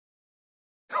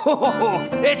Oh,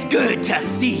 it's good to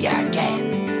see you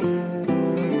again.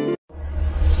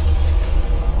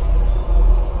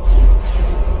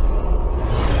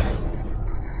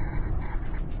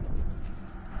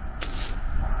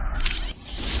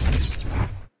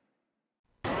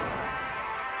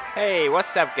 Hey,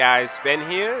 what's up guys? Ben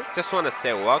here. Just want to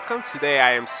say welcome. Today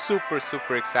I am super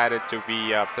excited to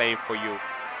be playing for you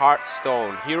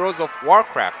Hearthstone, Heroes of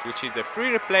Warcraft, which is a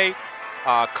free-to-play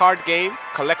card game,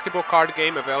 collectible card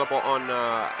game available on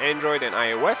Android and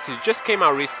iOS. It just came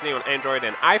out recently on Android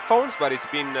and iPhones, but it's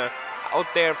been out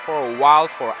there for a while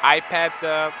for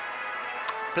iPad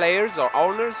players or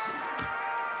owners.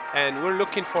 And we're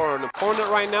looking for an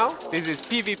opponent right now. This is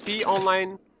PvP,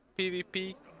 online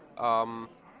PvP.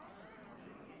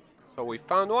 So we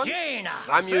found one.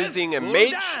 I'm using a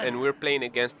mage and we're playing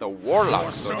against a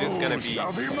warlock, so this is gonna be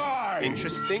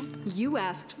interesting. You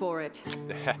asked for it.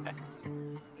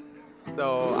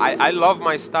 So I love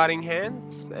my starting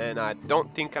hands and I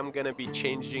don't think I'm gonna be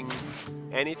changing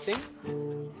anything.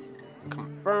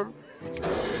 Confirm.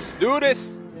 Let's do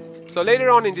this. So later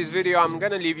on in this video I'm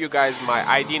gonna leave you guys my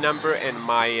ID number and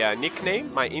my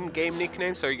nickname, my in-game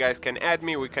nickname, so you guys can add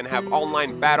me. We can have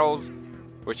online battles,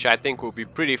 which I think will be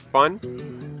pretty fun.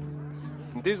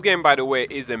 This game, by the way,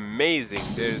 is amazing.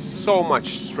 There's so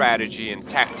much strategy and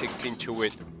tactics into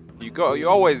it. You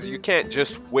can't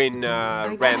just win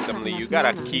randomly. You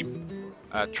gotta keep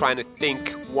trying to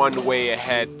think one way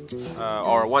ahead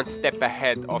or one step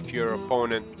ahead of your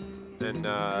opponent, and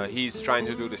he's trying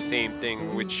to do the same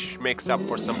thing, which makes up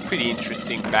for some pretty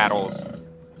interesting battles.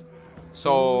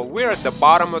 So we're at the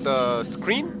bottom of the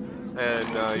screen,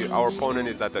 and our opponent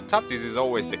is at the top. This is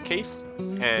always the case.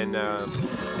 And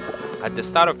at the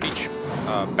start of each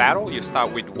battle, you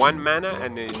start with 1 mana,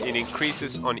 and it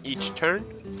increases on each turn.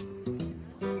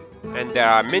 And there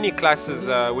are many classes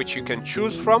which you can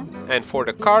choose from. And for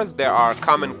the cards, there are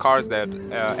common cards that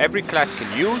every class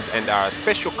can use, and there are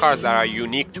special cards that are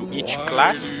unique to each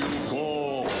class.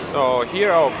 So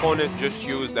here our opponent just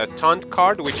used a taunt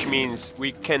card, which means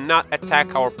we cannot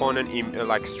attack our opponent in,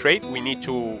 like straight. We need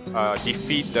to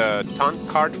defeat the taunt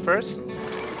card first.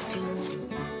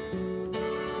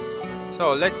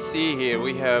 So let's see here.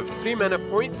 We have 3 mana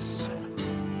points.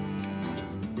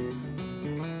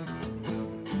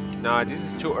 No, this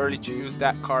is too early to use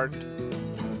that card.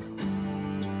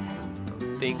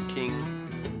 I'm thinking.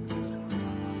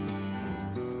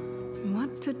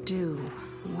 What to do?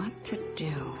 What to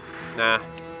do? Nah,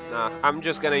 I'm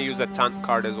just gonna use a taunt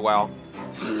card as well.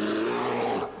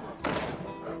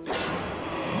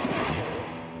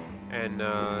 And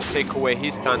take away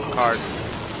his taunt card.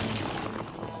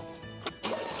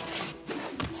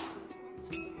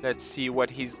 Let's see what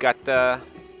he's got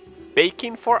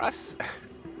baking for us.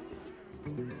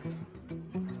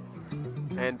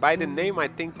 And by the name, I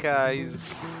think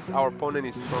our opponent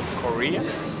is from Korea.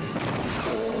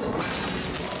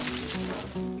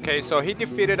 Okay, so he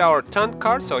defeated our taunt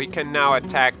card, so he can now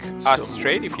attack us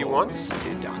straight if he wants.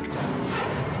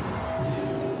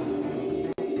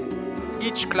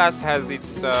 Each class has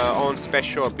its own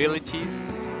special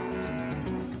abilities.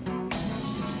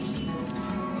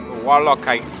 The Warlock,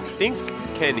 I think,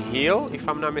 can heal, if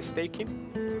I'm not mistaken.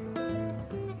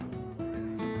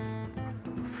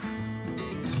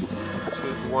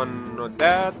 Choose one of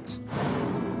that.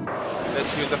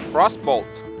 Let's use a Frostbolt.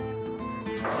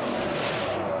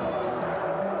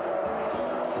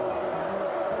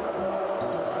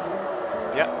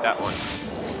 Yeah, that one.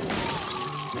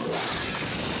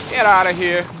 Get out of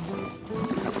here.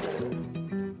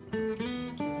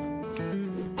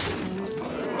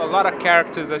 A lot of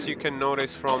characters, as you can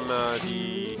notice from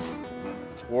the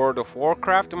World of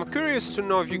Warcraft. I'm curious to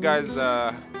know if you guys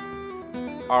are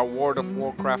World of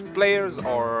Warcraft players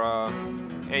or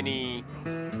any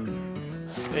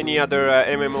other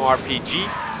MMORPG.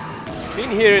 Been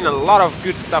hearing a lot of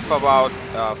good stuff about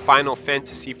Final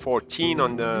Fantasy 14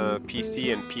 on the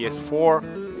PC and PS4,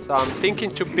 so I'm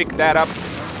thinking to pick that up.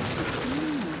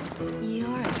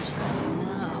 Your turn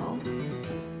now.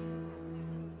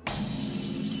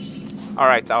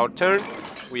 Alright, our turn.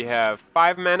 We have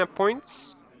 5 mana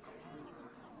points.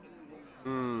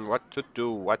 What to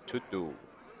do? What to do?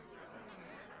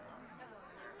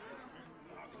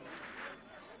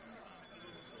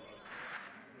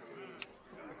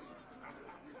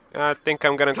 I think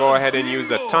I'm gonna go ahead and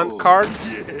use a taunt card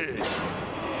and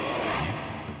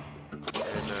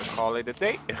call it a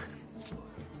day.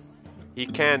 He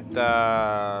can't.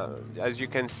 As you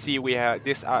can see, we have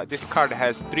this. This card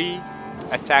has 3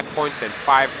 attack points and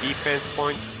 5 defense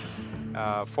points.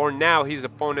 For now, his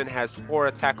opponent has 4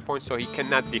 attack points, so he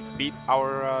cannot defeat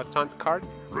our taunt card.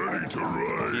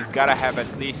 He's gotta have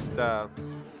at least...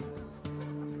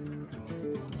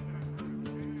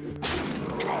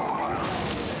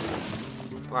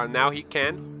 well, now he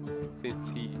can,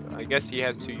 since I guess he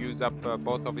has to use up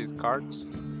both of his cards.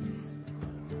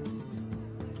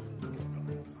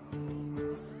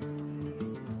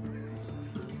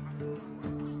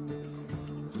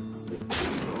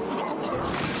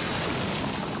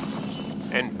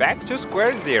 And back to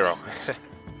square zero.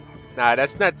 Nah,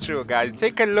 that's not true, guys.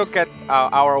 Take a look at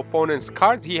our opponent's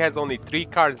cards. He has only 3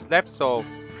 cards left, so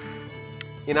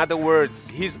in other words,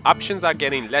 his options are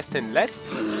getting less and less,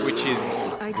 which is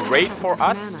great for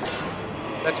us.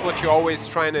 That's what you're always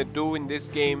trying to do in this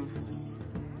game.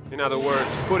 In other words,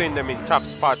 putting them in tough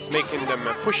spots, making them,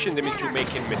 pushing them into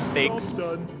making mistakes.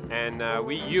 And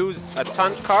we use a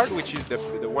taunt card, which is the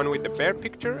one with the bear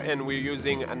picture, and we're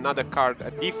using another card,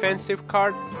 a defensive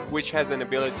card, which has an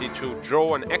ability to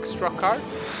draw an extra card.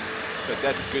 So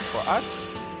that's good for us,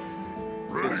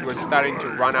 since we're starting to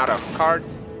run out of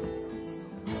cards.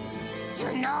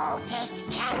 You know, take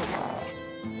candle.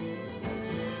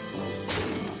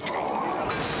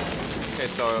 Okay,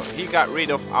 so he got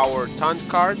rid of our taunt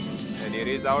card, and it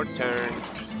is our turn.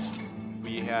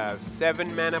 We have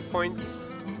 7 mana points.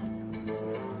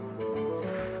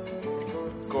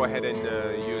 Go ahead and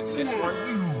use this one,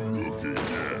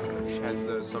 which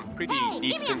has some pretty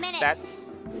decent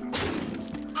stats.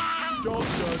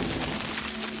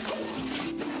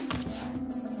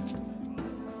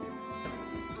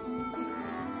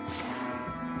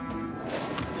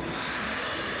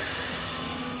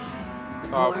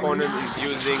 Our opponent is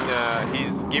using,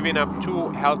 he's giving up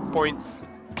 2 health points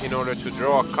in order to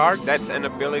draw a card. That's an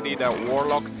ability that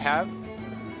warlocks have,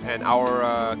 and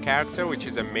our character, which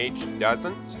is a mage,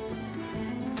 doesn't.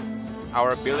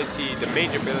 Our ability, the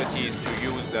mage ability, is to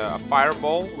use a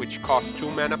fireball, which costs 2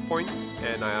 mana points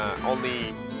and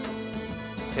only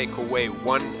take away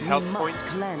 1 health point.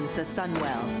 Cleanse the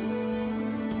Sunwell.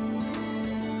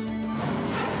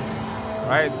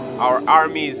 Right, our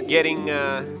army is getting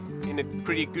in a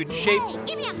pretty good shape. Hey,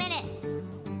 give me a minute.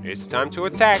 It's time to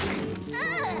attack.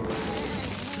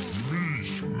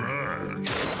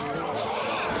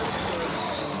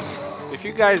 If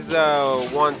you guys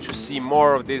want to see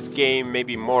more of this game,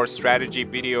 maybe more strategy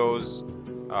videos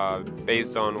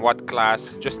based on what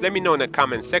class, just let me know in the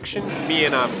comment section. Me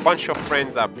and a bunch of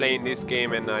friends are playing this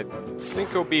game, and I think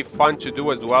it'll be fun to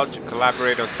do as well, to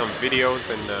collaborate on some videos.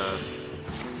 And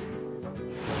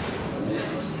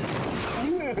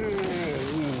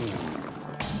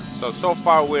so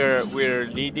far we're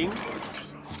leading.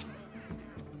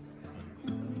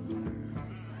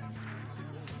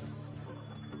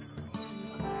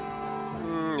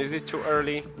 Is it too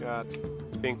early? Yeah,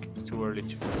 I think it's too early to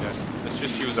do that. Let's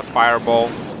just use a fireball.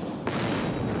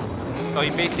 So he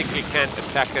basically can't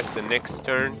attack us the next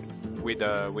turn with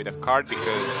a card,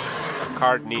 because a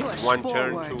card needs one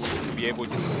turn to be able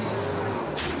to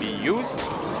be used.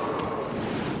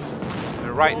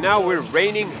 And right now we're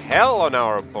raining hell on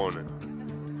our opponent.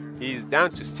 He's down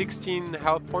to 16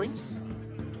 health points.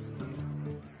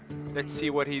 Let's see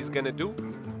what he's gonna do.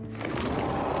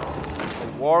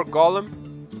 A war golem.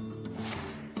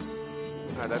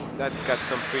 That's got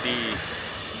some pretty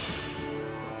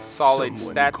solid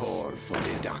stats.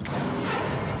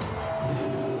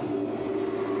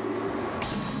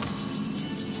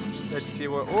 Let's see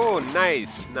what... Oh,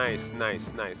 nice.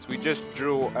 We just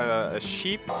drew a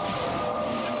sheep.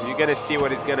 You're gonna see what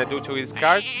he's gonna do to his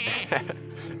card.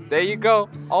 There you go.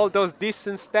 All those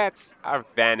decent stats are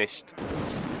vanished.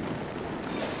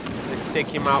 Let's take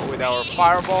him out with our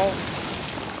fireball.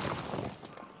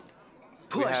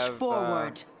 Push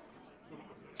forward.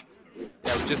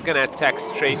 Yeah, we're just gonna attack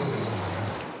straight.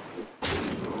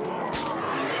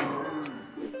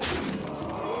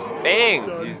 Bang!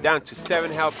 He's down to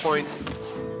 7 health points.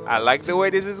 I like the way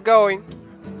this is going.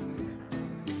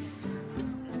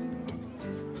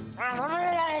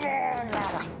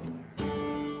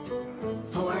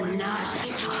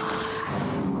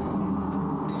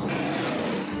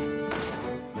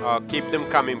 Oh, keep them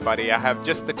coming, buddy. I have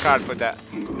just the card for that.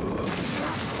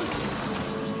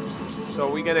 So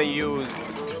we're gonna use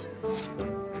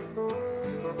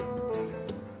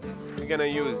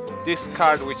this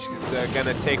card, which is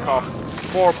gonna take off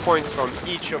 4 points from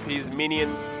each of his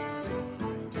minions,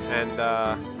 and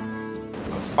a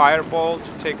fireball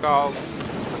to take off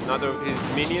another of his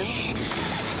minions.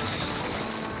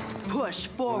 Push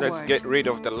forward. Let's get rid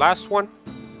of the last one.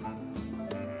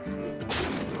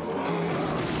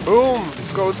 Boom!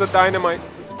 Goes the dynamite.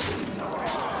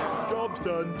 Job's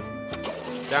done.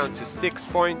 down to 6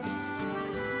 points.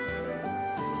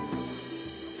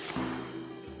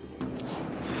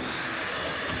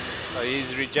 So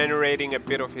he's regenerating a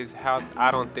bit of his health. I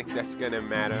don't think that's gonna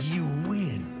matter. You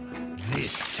win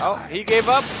this time. Oh, he gave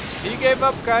up. He gave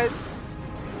up, guys.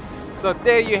 So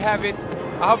there you have it.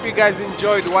 I hope you guys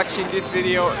enjoyed watching this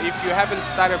video. If you haven't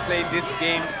started playing this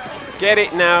game, get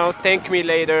it now. Thank me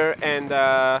later. And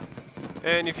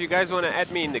if you guys want to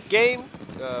add me in the game,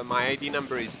 my ID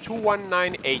number is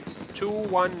 2198.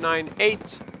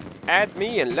 2198. Add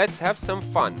me and let's have some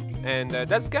fun. And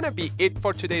that's gonna be it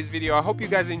for today's video. I hope you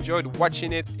guys enjoyed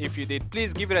watching it. If you did,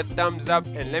 please give it a thumbs up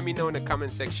and let me know in the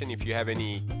comment section if you have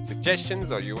any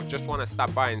suggestions or you just want to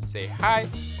stop by and say hi.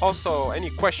 Also,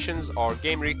 any questions or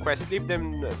game requests, leave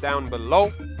them down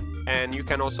below. And you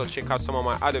can also check out some of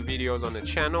my other videos on the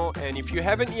channel. And if you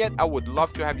haven't yet, I would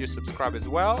love to have you subscribe as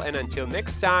well. And until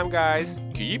next time, guys,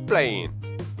 keep playing.